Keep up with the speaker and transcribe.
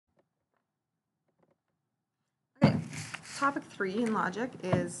topic 3 in logic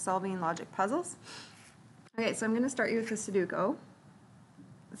is solving logic puzzles. Okay, so I'm going to start you with a Sudoku.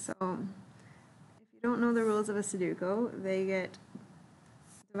 So if you don't know the rules of a Sudoku, they get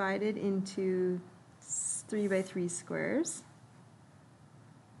divided into 3 by 3 squares.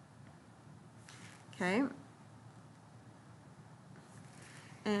 Okay.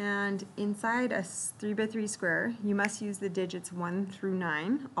 And inside a 3 by 3 square, you must use the digits 1 through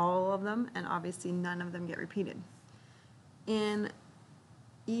 9, all of them, and obviously none of them get repeated. In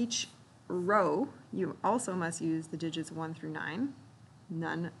each row, you also must use the digits 1 through 9,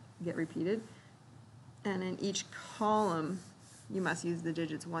 none get repeated. And in each column, you must use the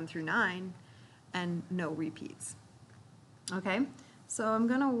digits 1 through 9 and no repeats. Okay, so I'm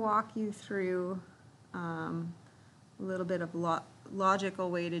going to walk you through a little bit of logical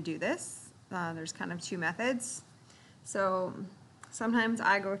way to do this. There's kind of two methods. So sometimes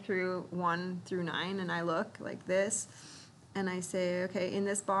I go through 1 through 9 and I look like this and I say, okay, in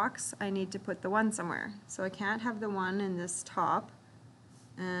this box I need to put the 1 somewhere. So I can't have the 1 in this top,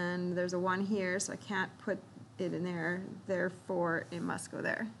 and there's a 1 here, so I can't put it in there, therefore it must go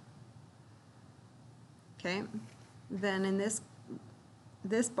there. Okay, then in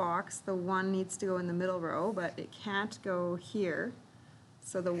this box, the 1 needs to go in the middle row, but it can't go here.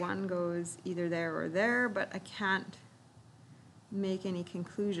 So the 1 goes either there or there, but I can't make any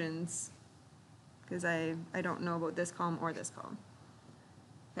conclusions because I don't know about this column or this column.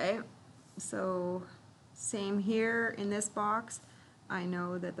 Okay, so same here in this box. I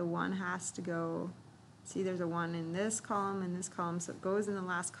know that the 1 has to go, see there's a 1 in this column, so it goes in the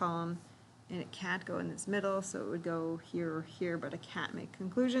last column, and it can't go in this middle, so it would go here or here, but I can't make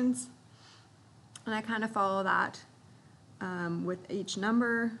conclusions. And I kind of follow that with each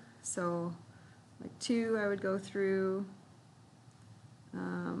number. So like 2, I would go through,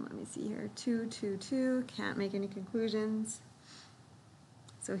 let me see here, 2, 2, 2, can't make any conclusions.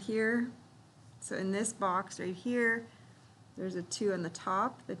 So here, so in this box right here, there's a 2 on the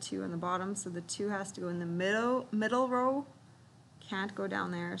top, the 2 on the bottom, so the 2 has to go in the middle row, can't go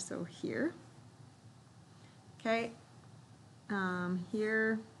down there, so here. Okay,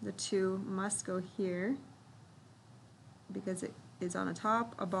 here the 2 must go here because it is on a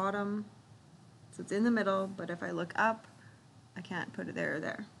top, a bottom, so it's in the middle, but if I look up, I can't put it there or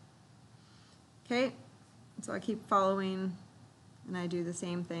there. Okay, so I keep following and I do the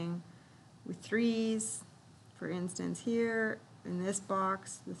same thing with 3s. For instance, here in this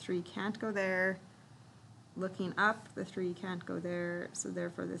box, the 3 can't go there. Looking up, the 3 can't go there, so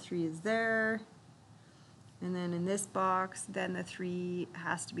therefore the 3 is there. And then in this box, then the 3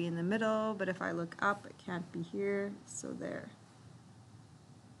 has to be in the middle, but if I look up, it can't be here, so there.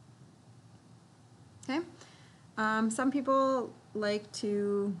 Okay. Some people like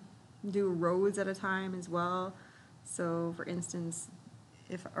to do rows at a time as well. So for instance,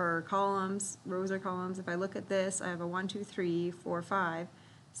 or columns, rows or columns, if I look at this, I have a 1, 2, 3, 4, 5,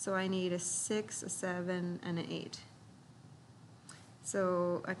 so I need a 6, a 7, and an 8.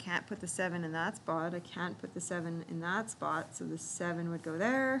 So I can't put the 7 in that spot, I can't put the 7 in that spot, so the 7 would go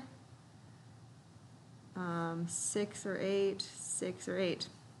there. 6 or 8, 6 or 8.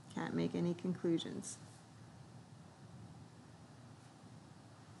 Can't make any conclusions.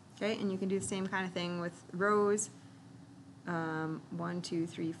 Okay, and you can do the same kind of thing with rows. 1, 2,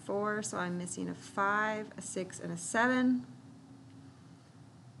 3, 4, so I'm missing a 5, a 6, and a 7.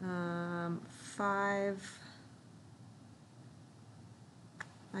 5,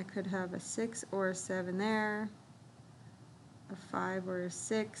 I could have a 6 or a 7 there, a 5 or a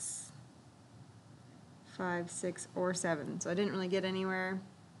 6, 5, 6, or 7. So I didn't really get anywhere.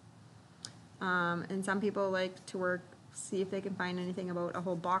 And some people like to see if they can find anything about a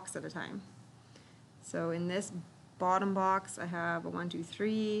whole box at a time. So in this bottom box, I have a 1, 2,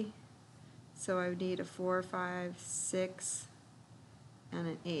 3, so I would need a 4, 5, 6, and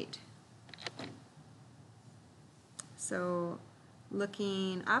an 8. So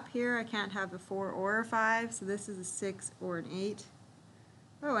looking up here, I can't have a 4 or a 5, so this is a 6 or an 8.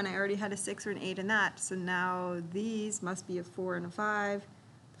 Oh, and I already had a 6 or an 8 in that, so now these must be a 4 and a 5.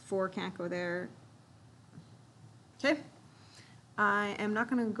 The 4 can't go there. Okay, I am not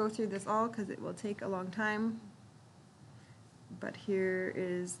going to go through this all because it will take a long time, but here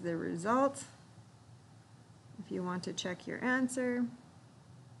is the result if you want to check your answer.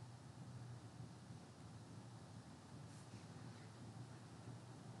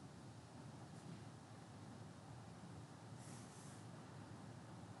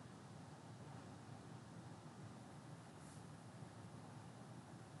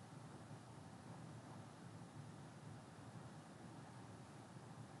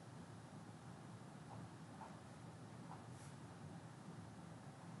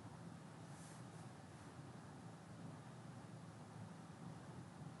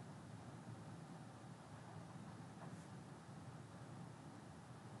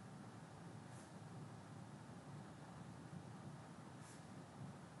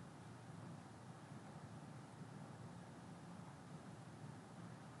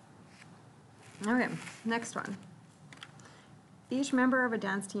 Okay, next one. Each member of a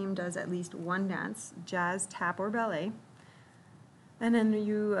dance team does at least one dance, jazz, tap, or ballet. And then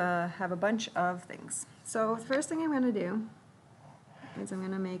you have a bunch of things. So the first thing I'm going to do is I'm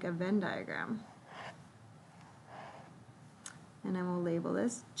going to make a Venn diagram. And I will label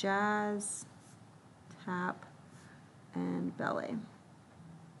this jazz, tap, and ballet.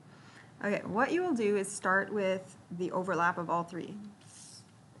 Okay, what you will do is start with the overlap of all three.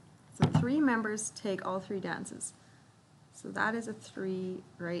 So 3 members take all 3 dances. So that is a 3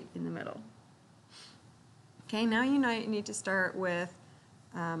 right in the middle. Okay, now you need to start with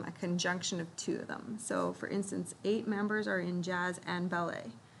a conjunction of 2 of them. So for instance, 8 members are in jazz and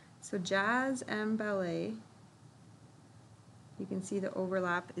ballet. So jazz and ballet, you can see the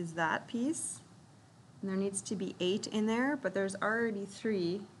overlap is that piece. And there needs to be 8 in there, but there's already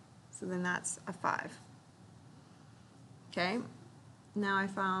 3, so then that's a 5. Okay, now I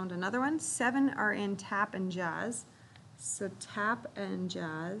found another one. 7 are in tap and jazz. So tap and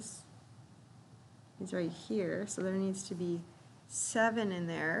jazz is right here, so there needs to be 7 in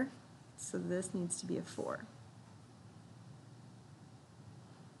there, so this needs to be a 4.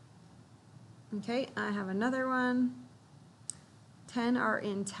 Okay, I have another one. 10 are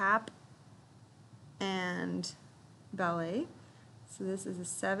in tap and ballet, so this is a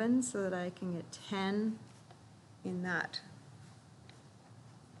 7, so that I can get 10 in that.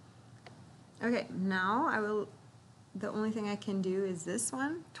 Okay, now the only thing I can do is this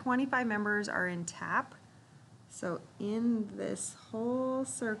one. 25 members are in tap. So in this whole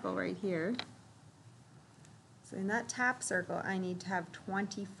circle right here, so in that tap circle, I need to have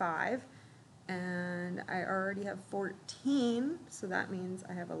 25, and I already have 14, so that means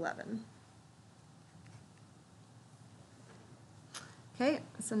I have 11. Okay,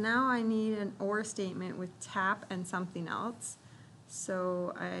 so now I need an OR statement with tap and something else.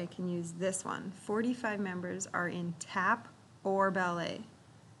 So I can use this one. 45 members are in tap or ballet.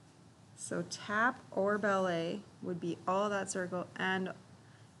 So tap or ballet would be all of that circle and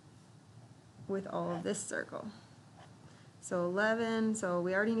with all of this circle. So 11, so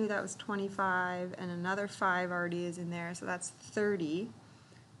we already knew that was 25, and another 5 already is in there, so that's 30.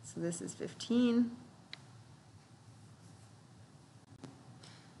 So this is 15.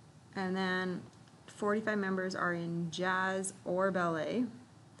 And then 45 members are in jazz or ballet.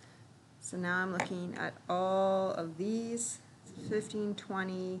 So now I'm looking at all of these, 15,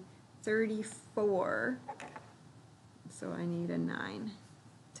 20, 34. So I need a 9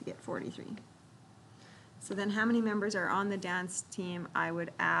 to get 43. So then how many members are on the dance team? I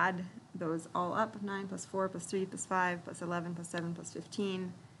would add those all up, 9 plus 4 plus 3 plus 5 plus 11 plus 7 plus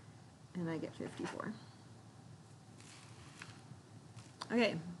 15, and I get 54.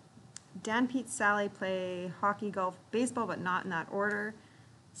 Okay. Dan, Pete, Sally play hockey, golf, baseball, but not in that order.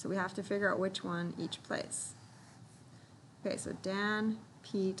 So we have to figure out which one each plays. Okay, so Dan,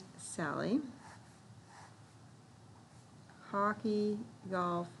 Pete, Sally. Hockey,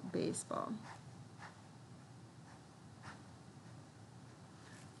 golf, baseball.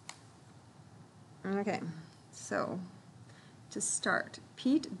 Okay, so to start,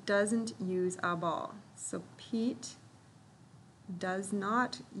 Pete doesn't use a ball. So Pete does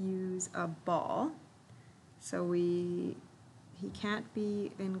not use a ball, so he can't be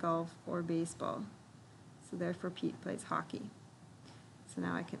in golf or baseball, so therefore Pete plays hockey. So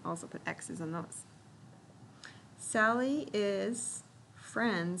now I can also put X's on those. Sally is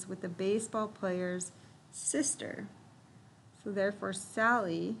friends with the baseball player's sister, so therefore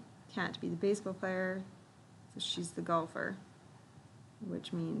Sally can't be the baseball player, so she's the golfer,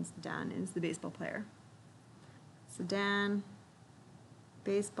 which means Dan is the baseball player. So Dan,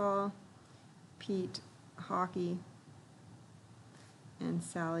 baseball, Pete, hockey, and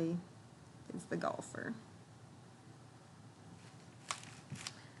Sally is the golfer.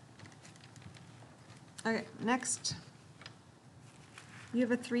 Okay, next, you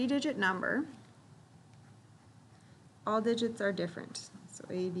have a 3-digit number. All digits are different, so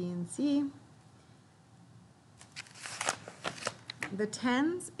A, B, and C. The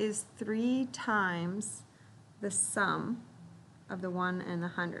tens is 3 times the sum of the 1 and the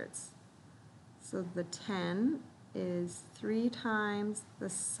hundreds. So the 10 is 3 times the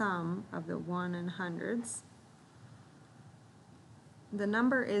sum of the 1 and hundreds. The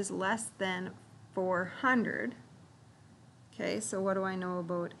number is less than 400. Okay, so what do I know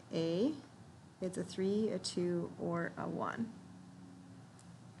about A? It's a 3, a 2, or a 1.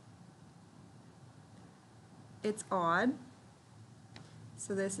 It's odd.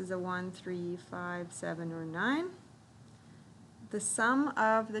 So this is a 1, 3, 5, 7, or 9. The sum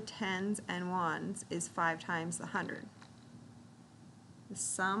of the tens and ones is 5 times the 100. the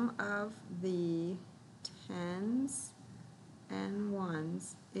sum of the tens and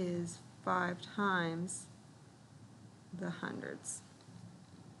ones is 5 times the hundreds.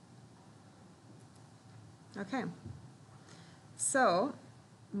 Okay, so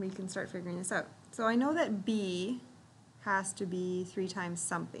we can start figuring this out. So I know that B has to be 3 times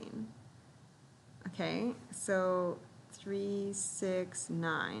something. Okay, so 3, 6,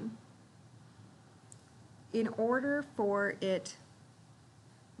 9. In order for it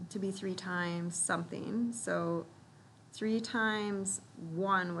to be 3 times something, so 3 times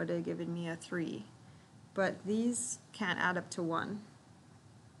 1 would have given me a 3, but these can't add up to 1.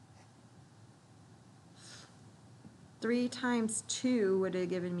 3 times 2 would have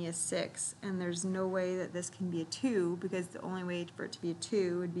given me a 6, and there's no way that this can be a 2, because the only way for it to be a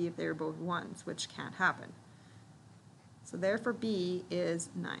 2 would be if they were both 1s, which can't happen. So therefore B is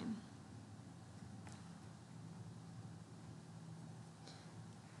 9.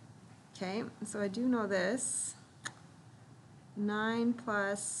 Okay, so I do know this. 9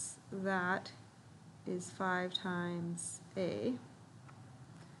 plus that is 5 times A.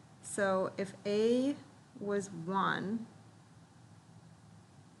 So if A was 1,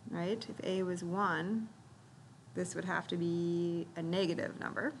 right? If A was 1, this would have to be a negative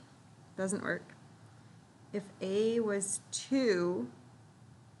number. Doesn't work. If A was 2,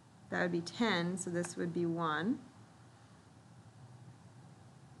 that would be 10, so this would be 1.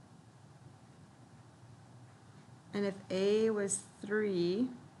 And if A was 3,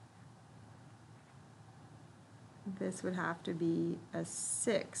 this would have to be a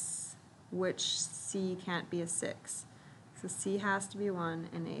 6, which C can't be a 6. So C has to be 1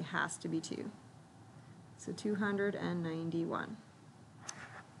 and A has to be 2. So 291.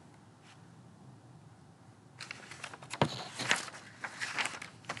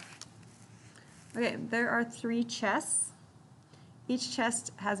 Okay, there are 3 chests. Each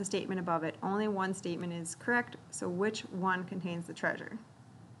chest has a statement above it. Only one statement is correct, so which one contains the treasure?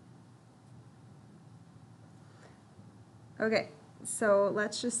 Okay, so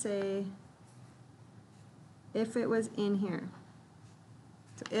let's just say if it was in here.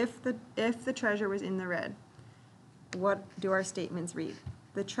 So if the treasure was in the red, what do our statements read?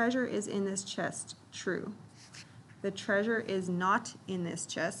 The treasure is in this chest, true. The treasure is not in this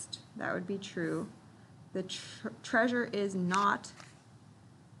chest, that would be true. The treasure is not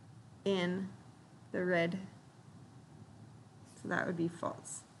in the red, so that would be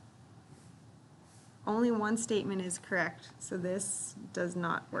false. Only one statement is correct, so this does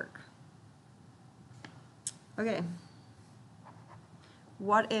not work. Okay,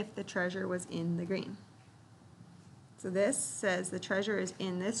 what if the treasure was in the green? So this says the treasure is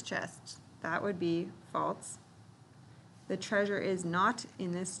in this chest, that would be false. The treasure is not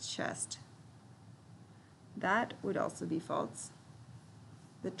in this chest, that would also be false.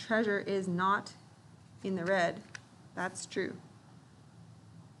 The treasure is not in the red, that's true.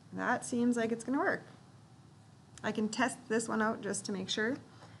 That seems like it's going to work. I can test this one out just to make sure.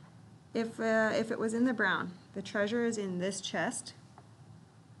 If it was in the brown, the treasure is in this chest,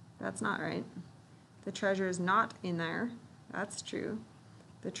 that's not right. The treasure is not in there, that's true.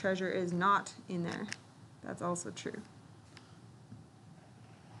 The treasure is not in there, that's also true.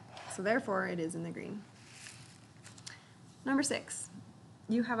 So therefore it is in the green. Number 6,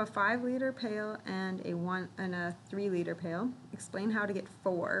 you have a 5-liter pail and a 3-liter pail. Explain how to get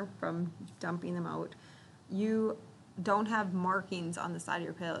 4 from dumping them out. You don't have markings on the side of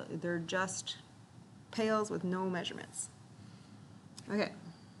your pail. They're just pails with no measurements. Okay,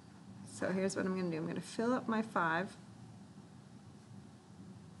 so here's what I'm going to do. I'm going to fill up my 5.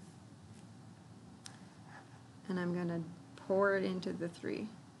 And I'm going to pour it into the 3.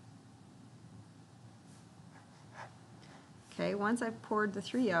 Okay, once I've poured the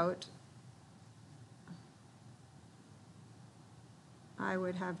 3 out, I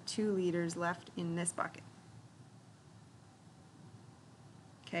would have 2 liters left in this bucket.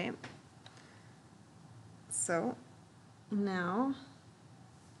 Okay, so now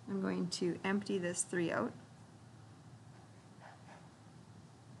I'm going to empty this 3 out.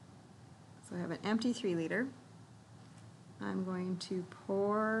 So I have an empty 3 liter. I'm going to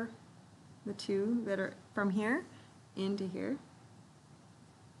pour the 2 that are from here into here.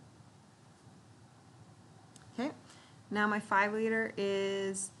 Okay, now my 5 liter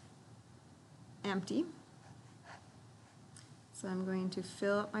is empty. So I'm going to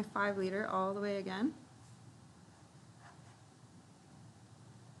fill up my 5 liter all the way again.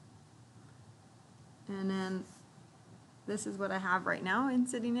 And then this is what I have right now and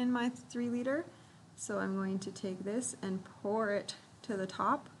sitting in my 3 liter. So I'm going to take this and pour it to the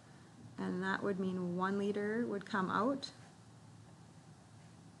top, and that would mean 1 liter would come out.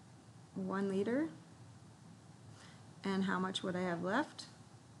 1 liter. And how much would I have left?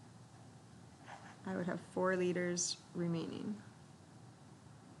 I would have 4 liters remaining.